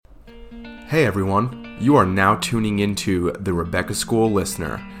Hey everyone, you are now tuning into the Rebecca School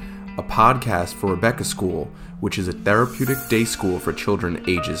Listener, a podcast for Rebecca School, which is a therapeutic day school for children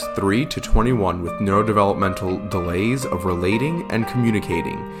ages 3 to 21 with neurodevelopmental delays of relating and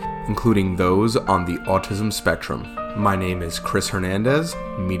communicating, including those on the autism spectrum. My name is Chris Hernandez,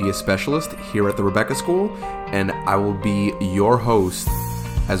 media specialist here at the Rebecca School, and I will be your host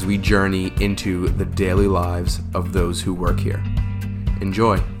as we journey into the daily lives of those who work here.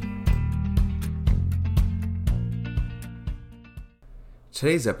 Enjoy.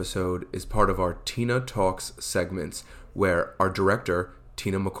 Today's episode is part of our Tina Talks segments, where our director,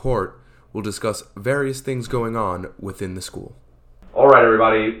 Tina McCourt, will discuss various things going on within the school. All right,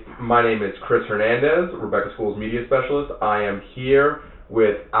 everybody. My name is Chris Hernandez, Rebecca School's media specialist. I am here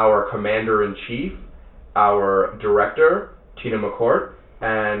with our commander-in-chief, our director, Tina McCourt,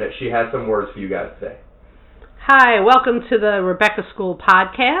 and she has some words for you guys today. Hi, welcome to the Rebecca School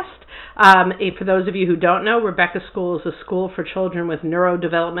podcast. For those of you who don't know, Rebecca School is a school for children with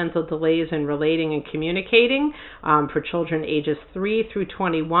neurodevelopmental delays in relating and communicating for children ages 3 through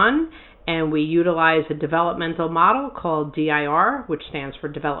 21. And we utilize a developmental model called DIR, which stands for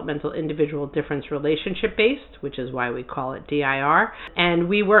Developmental Individual Difference Relationship Based, which is why we call it DIR. And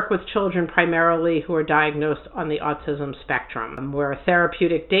we work with children primarily who are diagnosed on the autism spectrum. We're a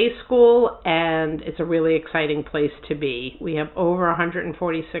therapeutic day school, and it's a really exciting place to be. We have over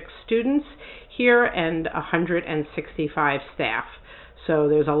 146 students here and 165 staff. So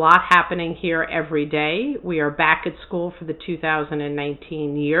there's a lot happening here every day. We are back at school for the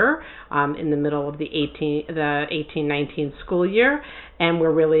 2019 year, in the middle of the 18-19 school year, and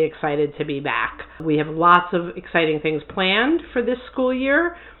we're really excited to be back. We have lots of exciting things planned for this school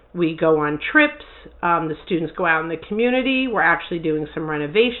year. We go on trips. The students go out in the community. We're actually doing some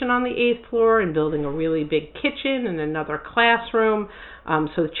renovation on the 8th floor and building a really big kitchen and another classroom.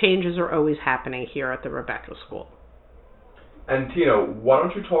 So the changes are always happening here at the Rebecca School. And Tina, why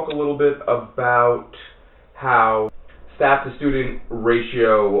don't you talk a little bit about how staff-to-student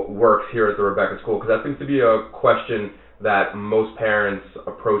ratio works here at the Rebecca School? Because that seems to be a question that most parents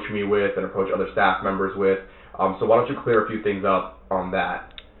approach me with and approach other staff members with. So why don't you clear a few things up on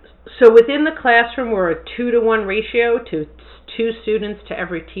that? So within the classroom, we're a 2-to-1 ratio to 2 students to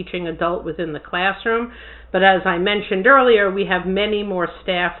every teaching adult within the classroom. But as I mentioned earlier, we have many more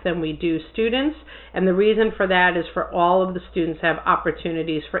staff than we do students. And the reason for that is for all of the students to have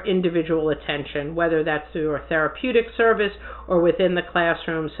opportunities for individual attention, whether that's through a therapeutic service or within the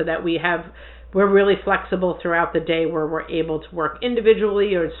classroom, so that we're really flexible throughout the day where we're able to work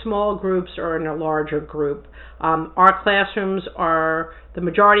individually or in small groups or in a larger group. The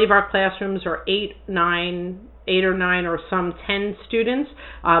majority of our classrooms are 8 or 9 or some 10 students,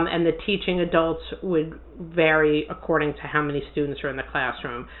 and the teaching adults would vary according to how many students are in the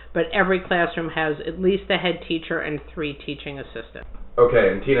classroom. But every classroom has at least a head teacher and 3 teaching assistants. Okay,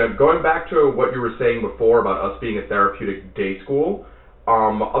 and Tina, going back to what you were saying before about us being a therapeutic day school,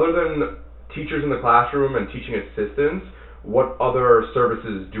 other than teachers in the classroom and teaching assistants, what other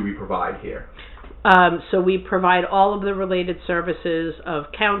services do we provide here? So we provide all of the related services of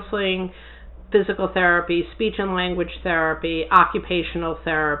counseling, physical therapy, speech and language therapy, occupational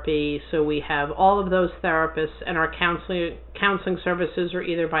therapy. So we have all of those therapists, and our counseling services are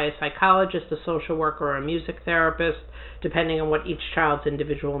either by a psychologist, a social worker, or a music therapist, depending on what each child's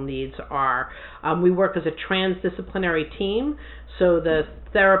individual needs are. We work as a transdisciplinary team, so the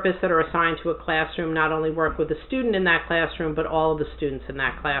therapists that are assigned to a classroom not only work with the student in that classroom, but all of the students in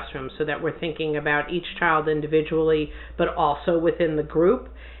that classroom, so that we're thinking about each child individually, but also within the group.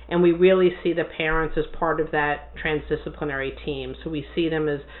 And we really see the parents as part of that transdisciplinary team. So we see them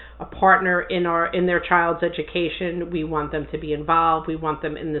as a partner in their child's education. We want them to be involved. We want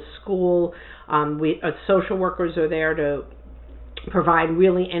them in the school. Social workers are there to provide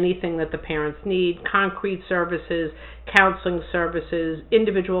really anything that the parents need: concrete services, counseling services,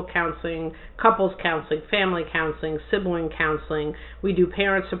 individual counseling, couples counseling, family counseling, sibling counseling. We do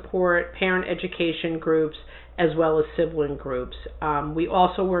parent support, parent education groups, as well as sibling groups. We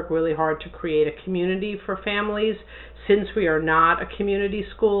also work really hard to create a community for families. Since we are not a community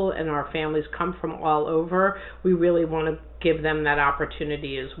school and our families come from all over, we really want to give them that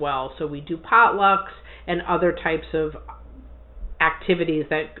opportunity as well. So we do potlucks and other types of activities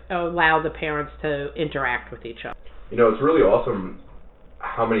that allow the parents to interact with each other. You know, it's really awesome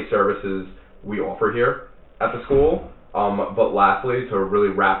how many services we offer here at the school. But lastly, to really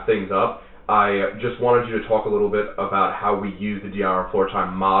wrap things up, I just wanted you to talk a little bit about how we use the DIR floor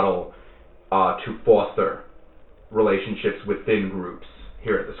time model to foster relationships within groups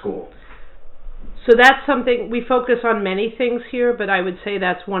here at the school. So that's something, we focus on many things here, but I would say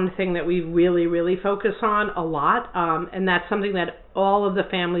that's one thing that we really, really focus on a lot. And that's something that all of the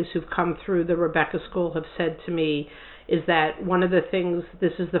families who've come through the Rebecca School have said to me, is that one of the things,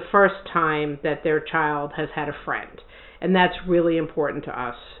 this is the first time that their child has had a friend. And that's really important to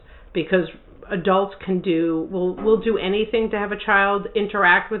us, because adults can do, we'll do anything to have a child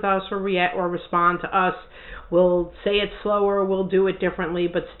interact with us or react or respond to us. We'll say it slower, we'll do it differently,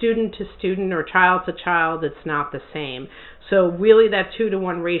 but student to student or child to child, it's not the same. So really that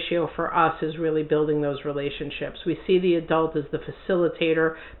 2-to-1 ratio for us is really building those relationships. We see the adult as the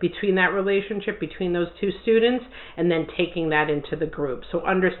facilitator between that relationship, between those two students, and then taking that into the group. So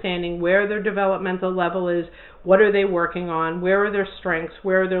understanding where their developmental level is, what are they working on, where are their strengths,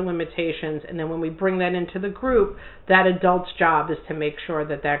 where are their limitations, and then when we bring that into the group, that adult's job is to make sure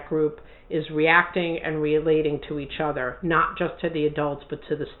that that group is reacting and relating to each other, not just to the adults, but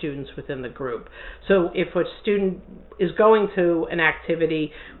to the students within the group. So if a student is going to an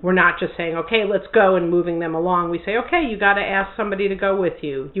activity, we're not just saying, okay, let's go, and moving them along. We say, okay, you got to ask somebody to go with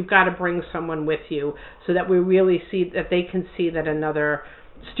you. You've got to bring someone with you, so that we really see that they can see that another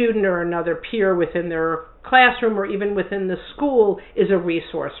student or another peer within their classroom or even within the school is a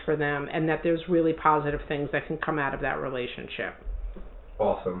resource for them, and that there's really positive things that can come out of that relationship.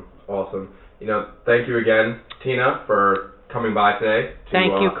 Awesome. Thank you again, Tina, for coming by today.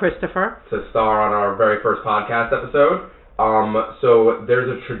 Thank you, Christopher. To star on our very first podcast episode. So there's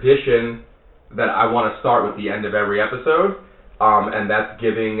a tradition that I want to start with the end of every episode, and that's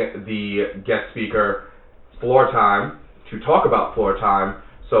giving the guest speaker floor time to talk about floor time.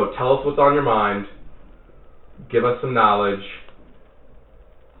 So tell us what's on your mind. Give us some knowledge.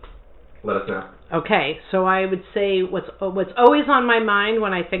 Let us know. Okay, so I would say what's always on my mind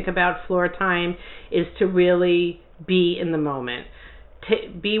when I think about floor time is to really be in the moment.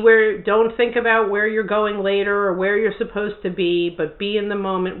 Don't think about where you're going later or where you're supposed to be, but be in the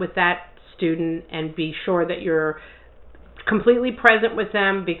moment with that student and be sure that you're completely present with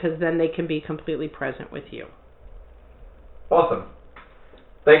them, because then they can be completely present with you. Awesome.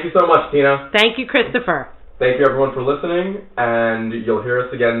 Thank you so much, Tina. Thank you, Christopher. Thank you, everyone, for listening, and you'll hear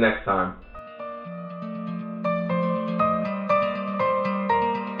us again next time.